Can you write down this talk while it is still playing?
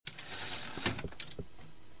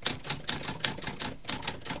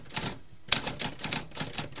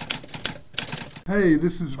Hey,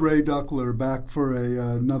 this is Ray Duckler back for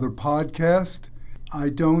another podcast. I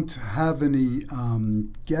don't have any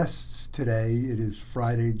guests today. It is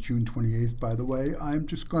Friday, June 28th, by the way. I'm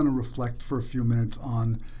just going to reflect for a few minutes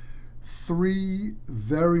on three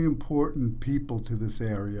very important people to this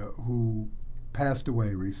area who passed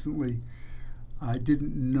away recently. I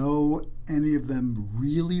didn't know any of them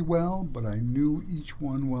really well, but I knew each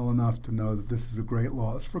one well enough to know that this is a great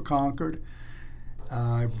loss for Concord.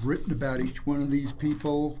 I've written about each one of these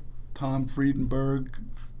people, Tom Friedenberg,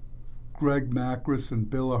 Greg Macris, and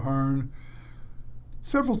Bill Ahern,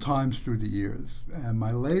 several times through the years. And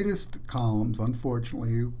my latest columns,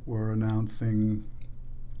 unfortunately, were announcing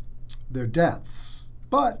their deaths.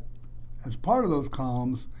 But as part of those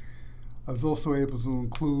columns, I was also able to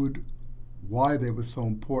include why they were so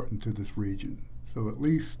important to this region. So at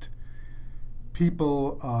least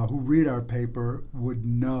people who read our paper would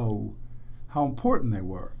know how important they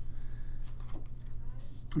were.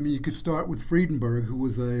 I mean, you could start with Friedenberg, who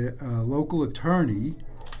was a local attorney,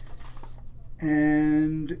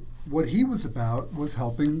 and what he was about was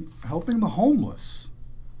helping the homeless.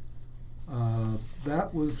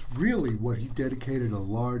 That was really what he dedicated a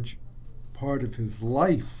large part of his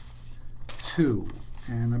life to.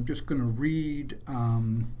 And I'm just going to read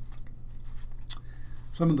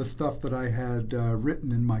some of the stuff that I had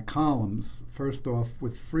written in my columns. First off,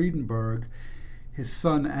 with Friedenberg, his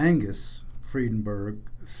son Angus Friedenberg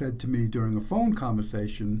said to me during a phone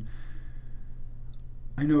conversation,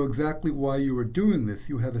 "I know exactly why you are doing this.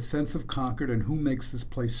 You have a sense of Concord and who makes this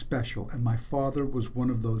place special, and my father was one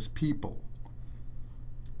of those people.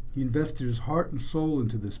 He invested his heart and soul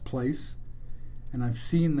into this place, and I've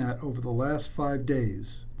seen that over the last 5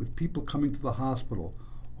 days, with people coming to the hospital,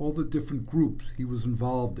 all the different groups he was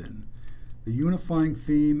involved in. The unifying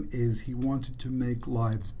theme is he wanted to make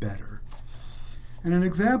lives better." And an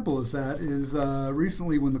example of that is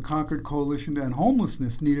recently when the Concord Coalition to End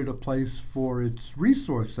Homelessness needed a place for its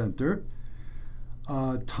resource center,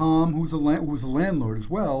 Tom, who was a landlord as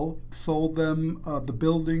well, sold them the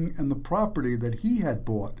building and the property that he had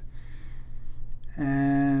bought.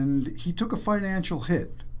 And he took a financial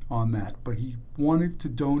hit on that, but he wanted to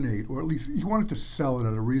donate, or at least he wanted to sell it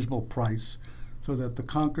at a reasonable price so that the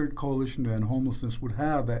Concord Coalition to End Homelessness would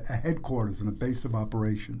have a headquarters and a base of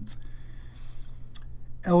operations.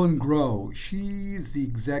 Ellen Groh, she's the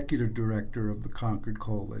executive director of the Concord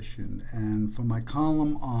Coalition, and for my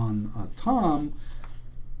column on Tom,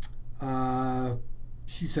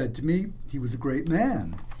 she said to me, he was a great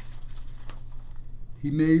man.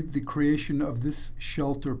 He made the creation of this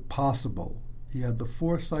shelter possible. He had the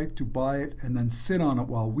foresight to buy it and then sit on it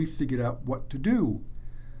while we figured out what to do.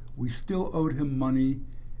 We still owed him money,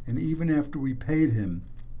 and even after we paid him,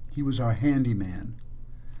 he was our handyman.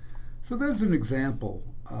 So there's an example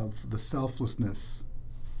of the selflessness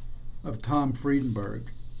of Tom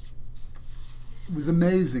Friedenberg. It was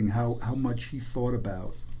amazing how much he thought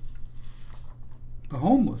about the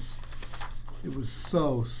homeless. It was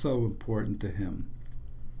so important to him.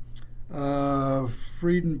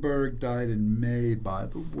 Friedenberg died in May, by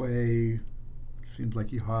the way. Seems like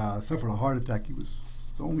he suffered a heart attack. He was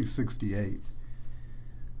only 68.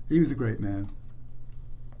 He was a great man.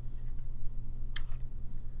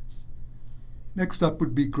 Next up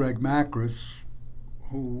would be Greg Macris,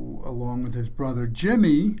 who, along with his brother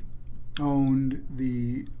Jimmy, owned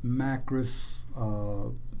the Macris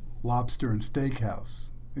Lobster and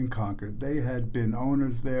Steakhouse in Concord. They had been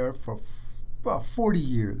owners there for about 40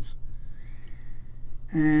 years.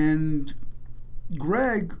 And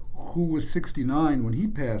Greg, who was 69 when he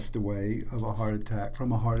passed away from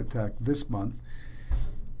a heart attack this month,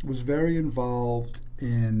 was very involved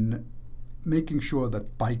in making sure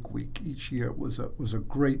that Bike Week each year was a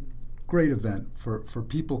great event for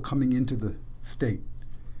people coming into the state.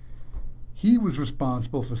 He was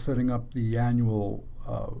responsible for setting up the annual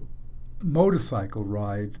motorcycle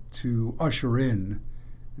ride to usher in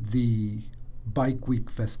the Bike Week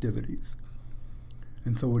festivities.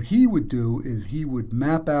 And so what he would do is he would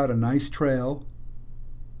map out a nice trail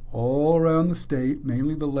all around the state,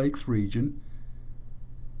 mainly the Lakes region,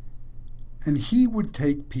 and he would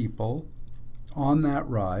take people on that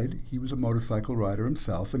ride. He was a motorcycle rider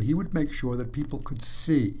himself, and he would make sure that people could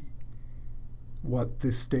see what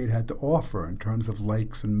this state had to offer in terms of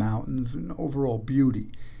lakes and mountains and overall beauty.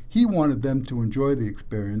 He wanted them to enjoy the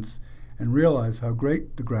experience and realize how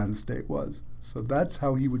great the Granite State was. So that's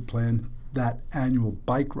how he would plan that annual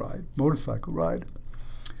motorcycle ride.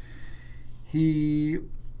 He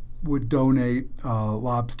would donate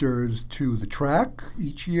lobsters to the track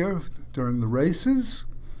each year during the races,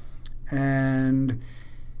 and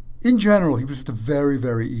in general, he was just a very,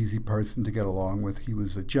 very easy person to get along with. He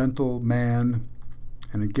was a gentle man.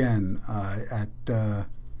 And again, at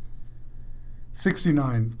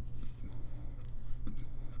 69,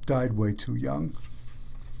 died way too young.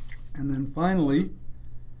 And then finally,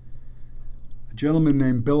 a gentleman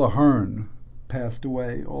named Bill Ahern passed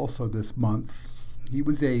away also this month. He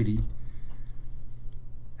was 80.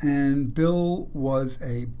 And Bill was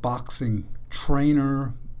a boxing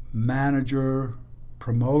trainer, manager,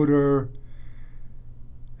 promoter.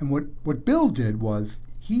 And what Bill did was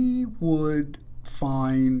he would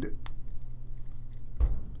find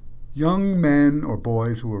young men or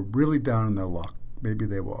boys who were really down in their luck. Maybe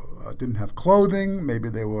they didn't have clothing. Maybe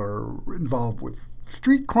they were involved with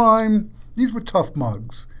street crime. These were tough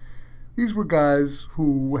mugs. These were guys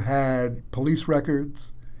who had police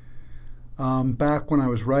records. Back when I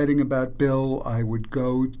was writing about Bill, I would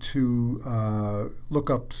go to look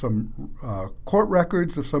up some court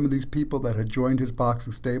records of some of these people that had joined his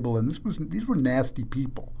boxing stable, and these were nasty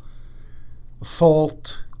people.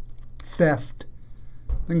 Assault, theft,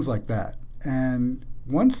 things like that. And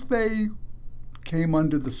once they came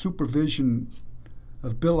under the supervision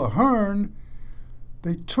of Bill Ahern,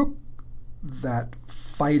 they took that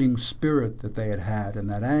fighting spirit that they had and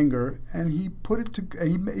that anger, and he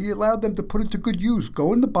allowed them to put it to good use.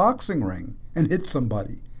 Go in the boxing ring and hit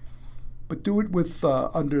somebody, but do it with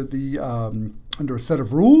under a set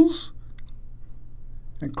of rules,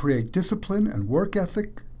 and create discipline and work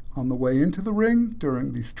ethic on the way into the ring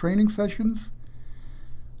during these training sessions.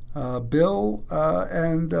 Bill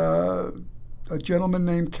and a gentleman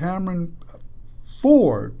named Cameron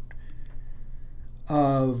Ford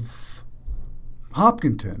of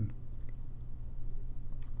Hopkinton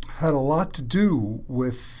had a lot to do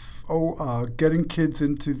with getting kids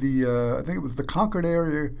into the, I think it was the Concord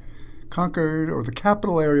or the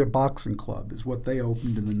Capital Area Boxing Club is what they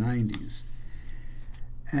opened in the 90s.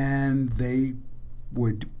 And they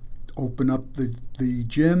would open up the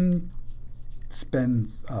gym,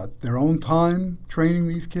 spend their own time training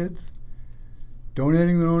these kids,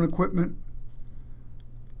 donating their own equipment.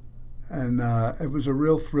 And it was a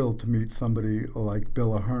real thrill to meet somebody like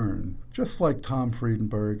Bill Ahern, just like Tom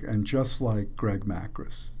Friedenberg and just like Greg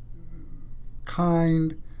Macris.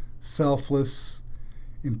 Kind, selfless,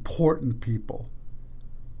 important people.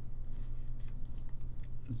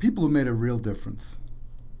 People who made a real difference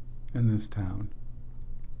in this town.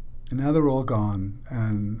 And now they're all gone,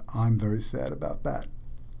 and I'm very sad about that.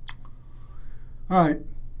 All right.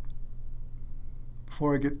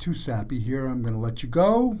 Before I get too sappy here, I'm going to let you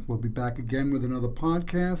go. We'll be back again with another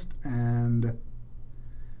podcast, and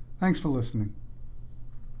thanks for listening.